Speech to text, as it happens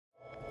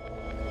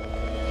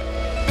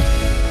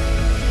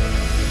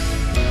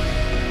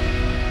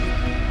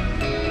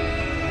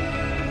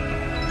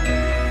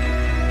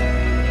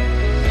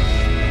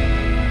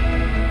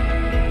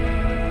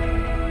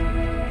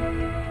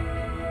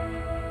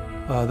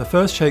The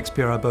first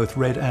Shakespeare I both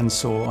read and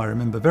saw, I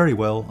remember very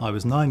well. I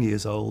was 9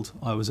 years old.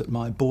 I was at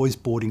my boys'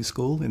 boarding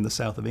school in the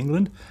south of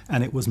England,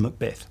 and it was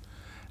Macbeth.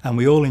 And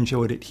we all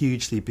enjoyed it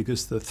hugely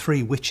because the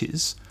three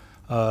witches,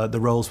 the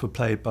roles were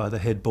played by the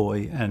head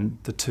boy and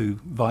the two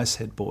vice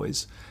head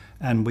boys.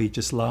 And we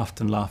just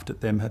laughed and laughed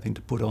at them having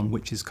to put on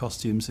witches'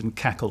 costumes and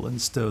cackle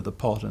and stir the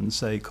pot and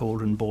say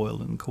cauldron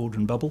boil and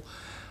cauldron bubble.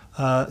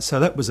 So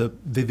that was a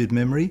vivid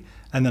memory.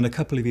 And then a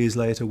couple of years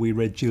later we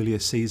read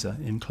Julius Caesar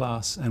in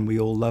class, and we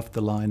all loved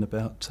the line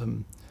about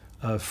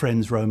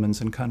friends,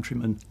 Romans and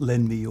countrymen,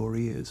 lend me your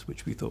ears,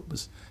 which we thought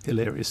was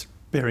hilarious,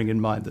 bearing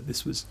in mind that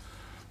this was,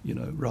 you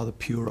know, rather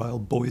puerile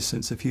boy's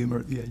sense of humour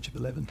at the age of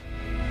 11.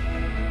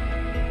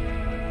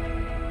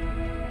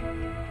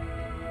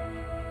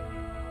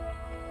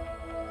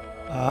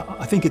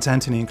 I think it's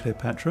Antony and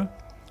Cleopatra.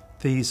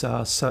 These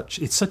are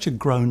it's such a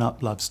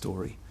grown-up love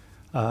story.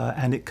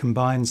 And it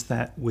combines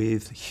that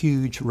with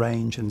huge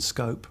range and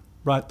scope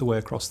right the way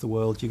across the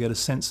world. You get a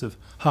sense of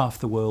half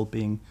the world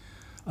being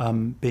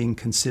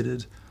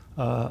considered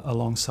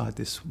alongside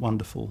this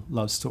wonderful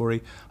love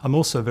story. I'm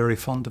also very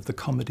fond of the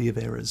comedy of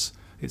errors.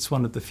 It's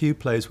one of the few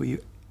plays where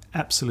you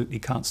absolutely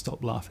can't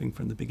stop laughing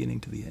from the beginning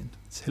to the end.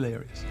 It's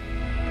hilarious.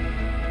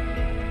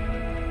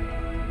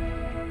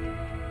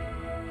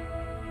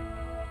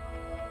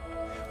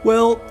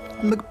 Well,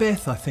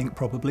 Macbeth, I think,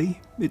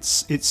 probably.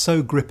 It's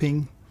so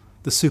gripping.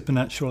 The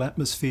supernatural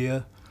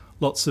atmosphere,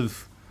 lots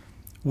of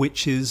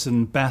witches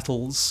and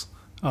battles,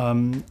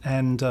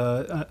 and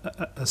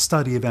a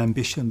study of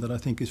ambition that I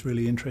think is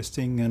really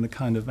interesting, and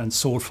and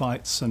sword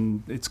fights,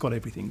 and it's got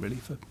everything really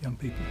for young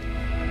people.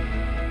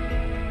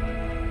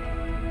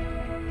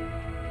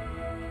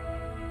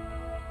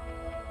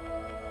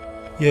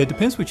 Yeah, it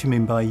depends what you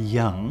mean by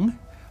young,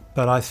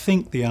 but I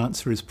think the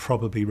answer is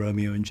probably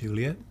Romeo and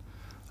Juliet,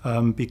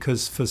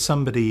 because for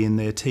somebody in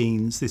their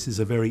teens, this is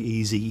a very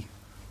easy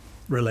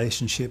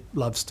relationship,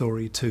 love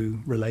story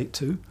to relate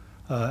to.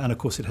 And of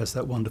course it has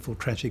that wonderful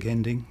tragic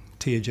ending,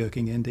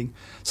 tear-jerking ending.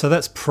 So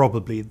that's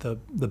probably the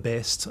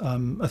best.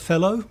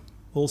 Othello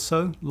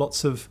also,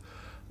 lots of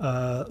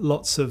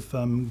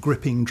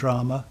gripping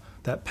drama,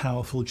 that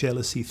powerful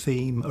jealousy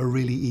theme, a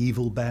really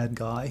evil bad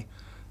guy.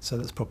 So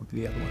that's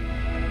probably the other one.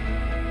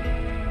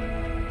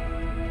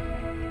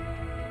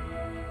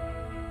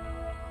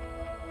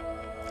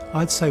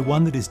 I'd say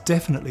one that is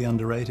definitely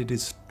underrated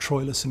is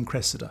Troilus and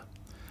Cressida.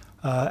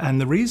 And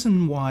the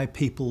reason why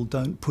people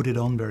don't put it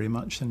on very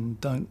much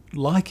and don't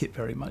like it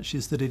very much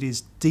is that it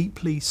is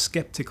deeply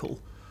sceptical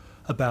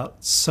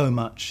about so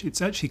much. It's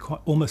actually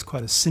almost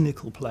quite a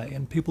cynical play,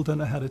 and people don't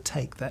know how to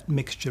take that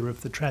mixture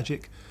of the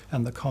tragic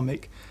and the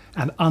comic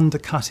and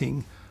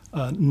undercutting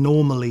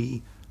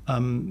values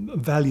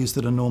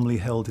that are normally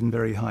held in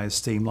very high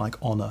esteem, like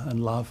honour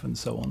and love and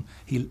so on.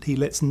 He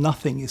lets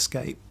nothing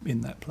escape in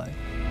that play.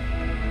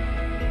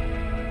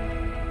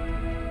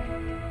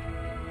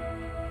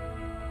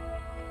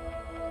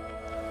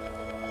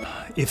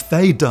 If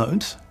they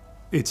don't,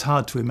 it's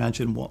hard to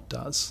imagine what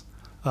does.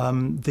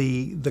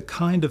 The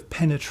kind of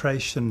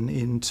penetration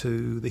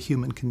into the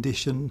human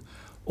condition,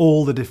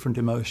 all the different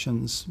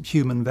emotions,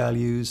 human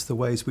values, the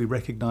ways we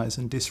recognise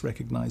and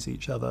disrecognise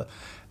each other,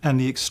 and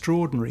the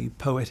extraordinary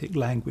poetic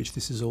language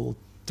this is all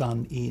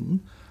done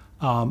in,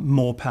 are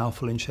more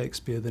powerful in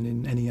Shakespeare than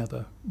in any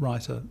other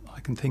writer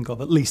I can think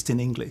of, at least in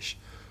English.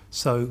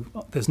 So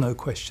there's no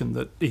question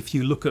that if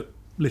you look at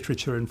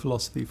literature and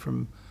philosophy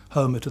from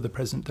Homer to the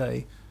present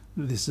day,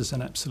 this is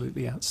an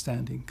absolutely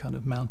outstanding kind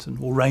of mountain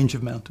or range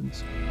of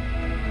mountains.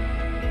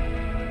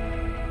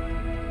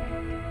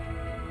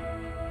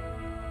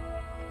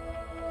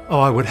 Oh,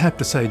 I would have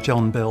to say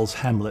John Bell's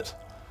Hamlet,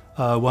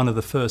 one of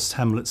the first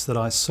Hamlets that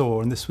I saw,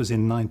 and this was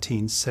in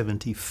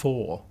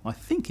 1974, I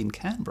think in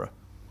Canberra.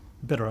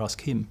 Better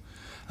ask him.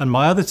 And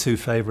my other two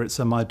favourites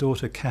are my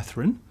daughter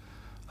Catherine,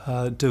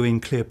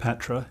 doing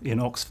Cleopatra in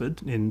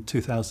Oxford in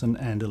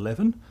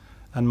 2011,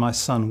 and my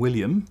son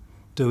William,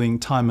 doing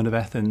Timon of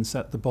Athens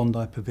at the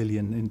Bondi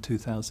Pavilion in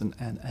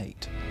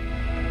 2008.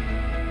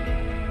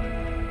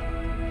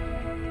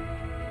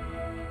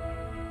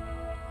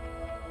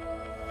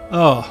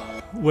 Oh,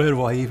 where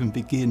do I even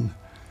begin?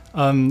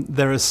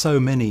 There are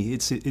so many,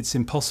 it's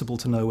impossible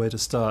to know where to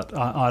start.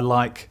 I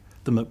like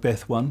the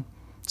Macbeth one.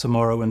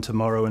 Tomorrow and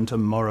tomorrow and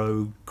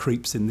tomorrow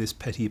creeps in this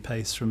petty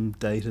pace from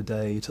day to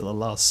day to the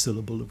last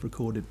syllable of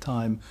recorded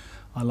time.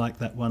 I like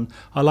that one.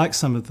 I like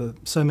so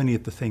many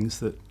of the things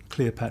that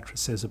Cleopatra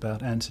says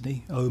about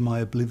Antony. Oh, my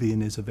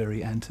oblivion is a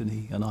very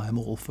Antony, and I am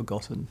all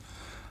forgotten.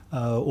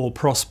 Or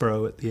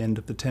Prospero at the end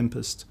of The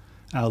Tempest.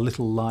 Our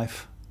little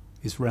life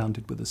is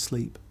rounded with a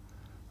sleep.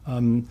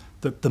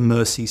 The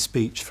mercy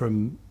speech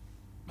from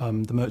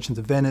The Merchant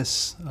of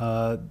Venice.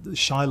 The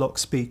Shylock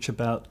speech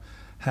about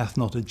hath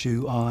not a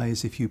Jew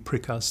eyes, if you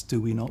prick us, do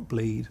we not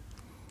bleed?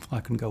 I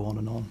can go on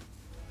and on.